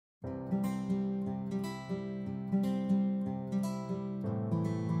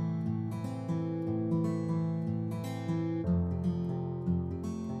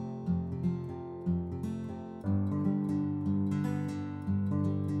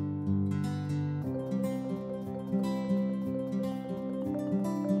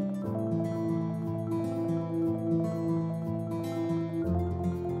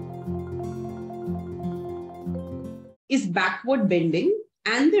is backward bending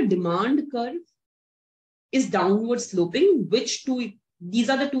and the demand curve is downward sloping, these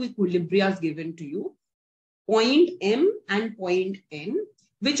are the two equilibria given to you, point M and point N.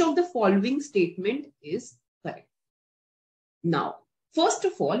 Which of the following statement is correct? Now, first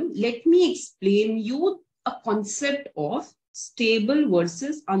of all, let me explain you a concept of stable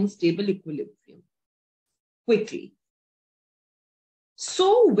versus unstable equilibrium quickly.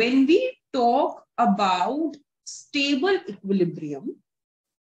 So when we talk about stable equilibrium,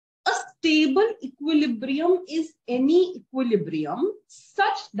 a stable equilibrium is any equilibrium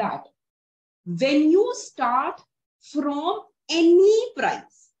such that when you start from any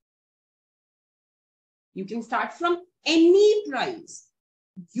price, you can start from any price,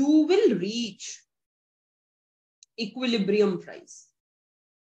 you will reach equilibrium price.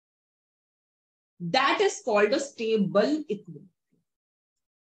 That is called a stable equilibrium.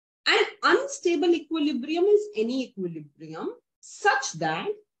 An unstable equilibrium is any equilibrium such that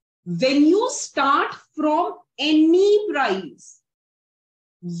when you start from any price,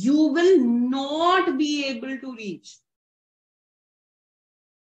 you will not be able to reach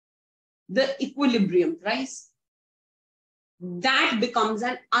the equilibrium price. That becomes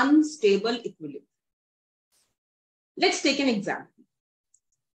an unstable equilibrium. Let's take an example.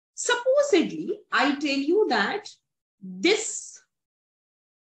 Supposedly, I tell you that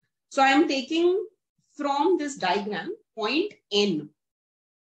so I am taking from this diagram point N.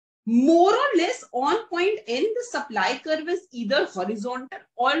 More or less on point N, the supply curve is either horizontal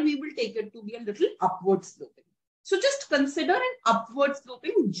or we will take it to be a little upward sloping. So just consider an upward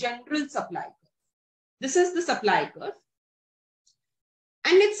sloping general supply curve. This is the supply curve.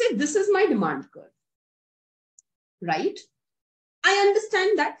 And let's say this is my demand curve, right? I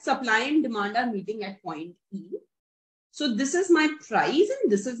understand that supply and demand are meeting at point E. So this is my price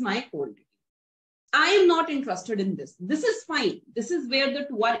and this is my quantity. I am not interested in this. This is fine. This is where the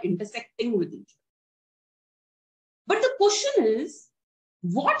two are intersecting with each other. But the question is,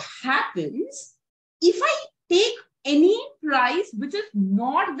 what happens if I take any price which is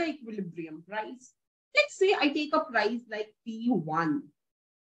not the equilibrium price? Let's say I take a price like P1.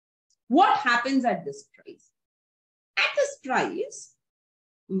 What happens at this price? At this price,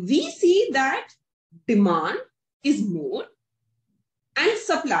 we see that demand is more and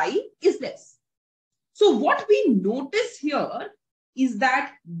supply is less. So what we notice here is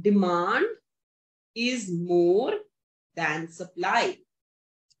that demand is more than supply.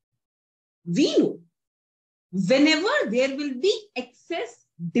 We know whenever there will be excess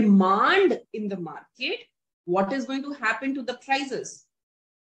demand in the market, what is going to happen to the prices?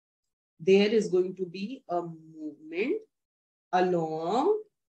 There is going to be a movement along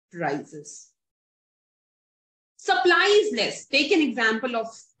prices. Supply is less. Take an example of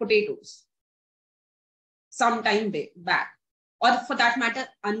potatoes. Some time back, or for that matter,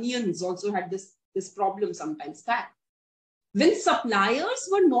 onions also had this problem sometimes back. When suppliers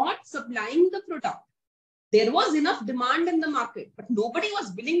were not supplying the product, there was enough demand in the market, but nobody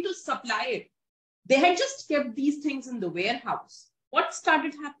was willing to supply it. They had just kept these things in the warehouse. What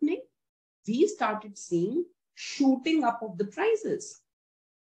started happening? We started seeing shooting up of the prices.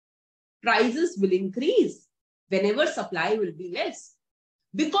 Prices will increase whenever supply will be less,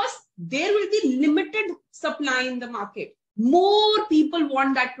 because there will be limited supply in the market. More people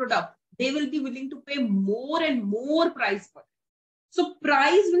want that product. They will be willing to pay more and more price for it. So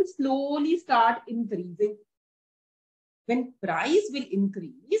price will slowly start increasing. When price will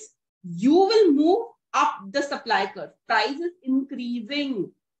increase, you will move up the supply curve. Price is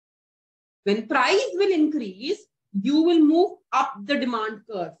increasing. When price will increase, you will move up the demand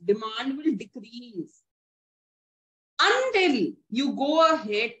curve. Demand will decrease until you go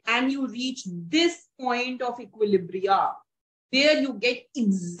ahead and you reach this point of equilibria, where you get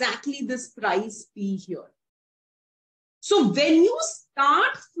exactly this price P here. So when you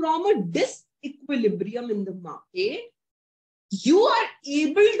start from a disequilibrium in the market, you are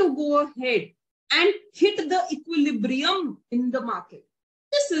able to go ahead and hit the equilibrium in the market.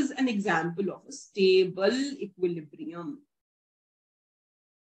 This is an example of a stable equilibrium.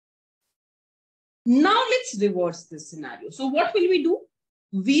 Now let's reverse this scenario. So what will we do?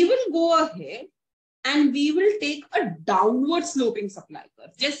 We will go ahead and we will take a downward sloping supply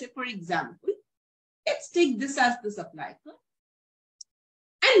curve. Just say, for example, let's take this as the supply curve.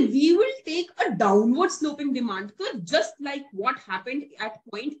 And we will take a downward sloping demand curve, just like what happened at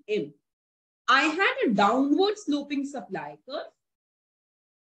point M. I had a downward sloping supply curve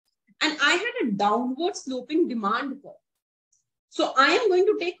and I had a downward sloping demand curve. So I am going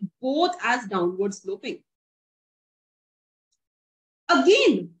to take both as downward sloping.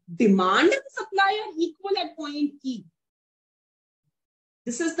 Again, demand and supply are equal at point E.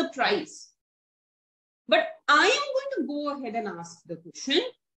 This is the price. But I am going to go ahead and ask the question,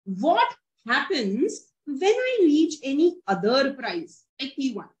 what happens when I reach any other price, like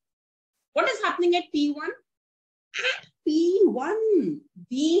P1? What is happening at P1? At P1,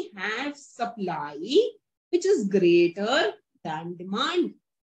 we have supply which is greater than demand.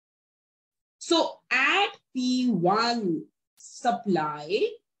 So at P1, supply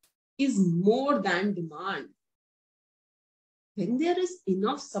is more than demand. When there is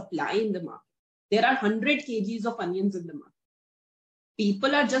enough supply in the market, there are 100 kgs of onions in the market.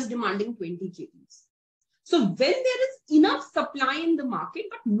 People are just demanding 20 kgs. So when there is enough supply in the market,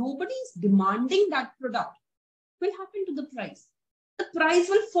 but nobody is demanding that product, what will happen to the price? The price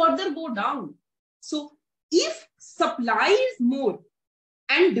will further go down. So if supply is more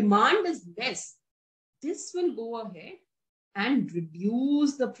and demand is less, this will go ahead and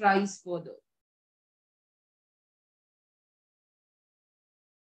reduce the price further.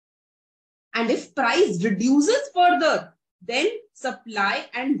 And if price reduces further, then supply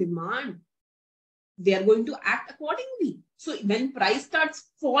and demand, they are going to act accordingly. So when price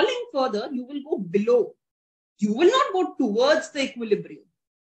starts falling further, you will go below. You will not go towards the equilibrium.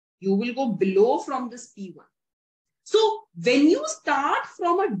 You will go below from this P1. So when you start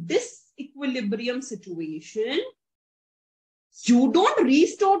from a disequilibrium situation, you don't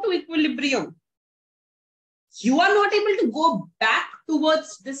restore to equilibrium. You are not able to go back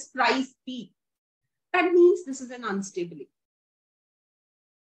towards this price peak. That means this is an unstable equilibrium.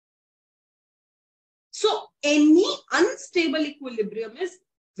 So any unstable equilibrium is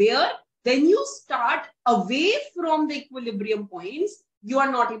where when you start away from the equilibrium points, you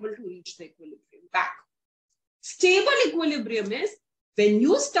are not able to reach the equilibrium back. Stable equilibrium is when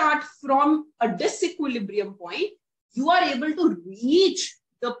you start from a disequilibrium point, you are able to reach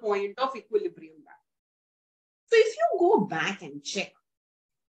the point of equilibrium back. So if you go back and check,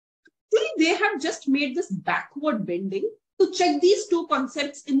 they have just made this backward bending to check these two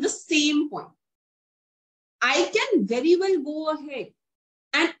concepts in the same point. I can very well go ahead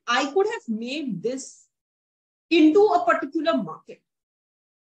and I could have made this into a particular market.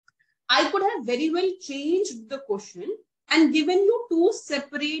 I could have very well changed the question and given you two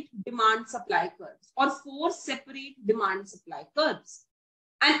separate demand supply curves or four separate demand supply curves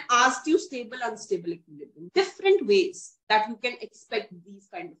and asked you stable, unstable equilibrium, different ways that you can expect these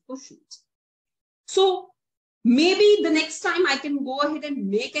kind of questions. So maybe the next time I can go ahead and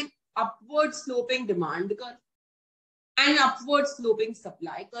make an upward sloping demand curve and upward sloping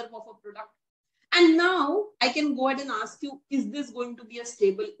supply curve of a product. And now I can go ahead and ask you, is this going to be a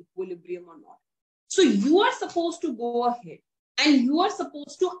stable equilibrium or not? So you are supposed to go ahead and you are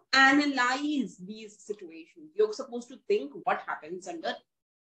supposed to analyze these situations. You're supposed to think what happens under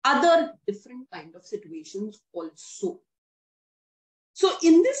other different kind of situations also. So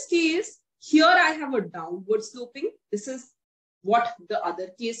in this case, here I have a downward sloping. This is what the other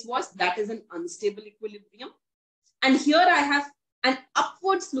case was. That is an unstable equilibrium. And here I have an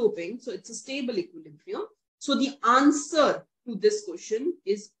upward sloping. So it's a stable equilibrium. So the answer to this question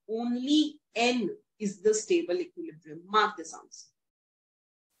is only N is the stable equilibrium. Mark this answer.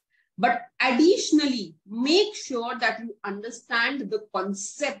 But additionally, make sure that you understand the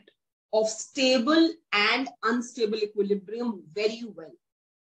concept of stable and unstable equilibrium very well,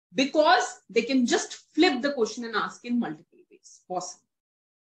 because they can just flip the question and ask in multiple ways possible.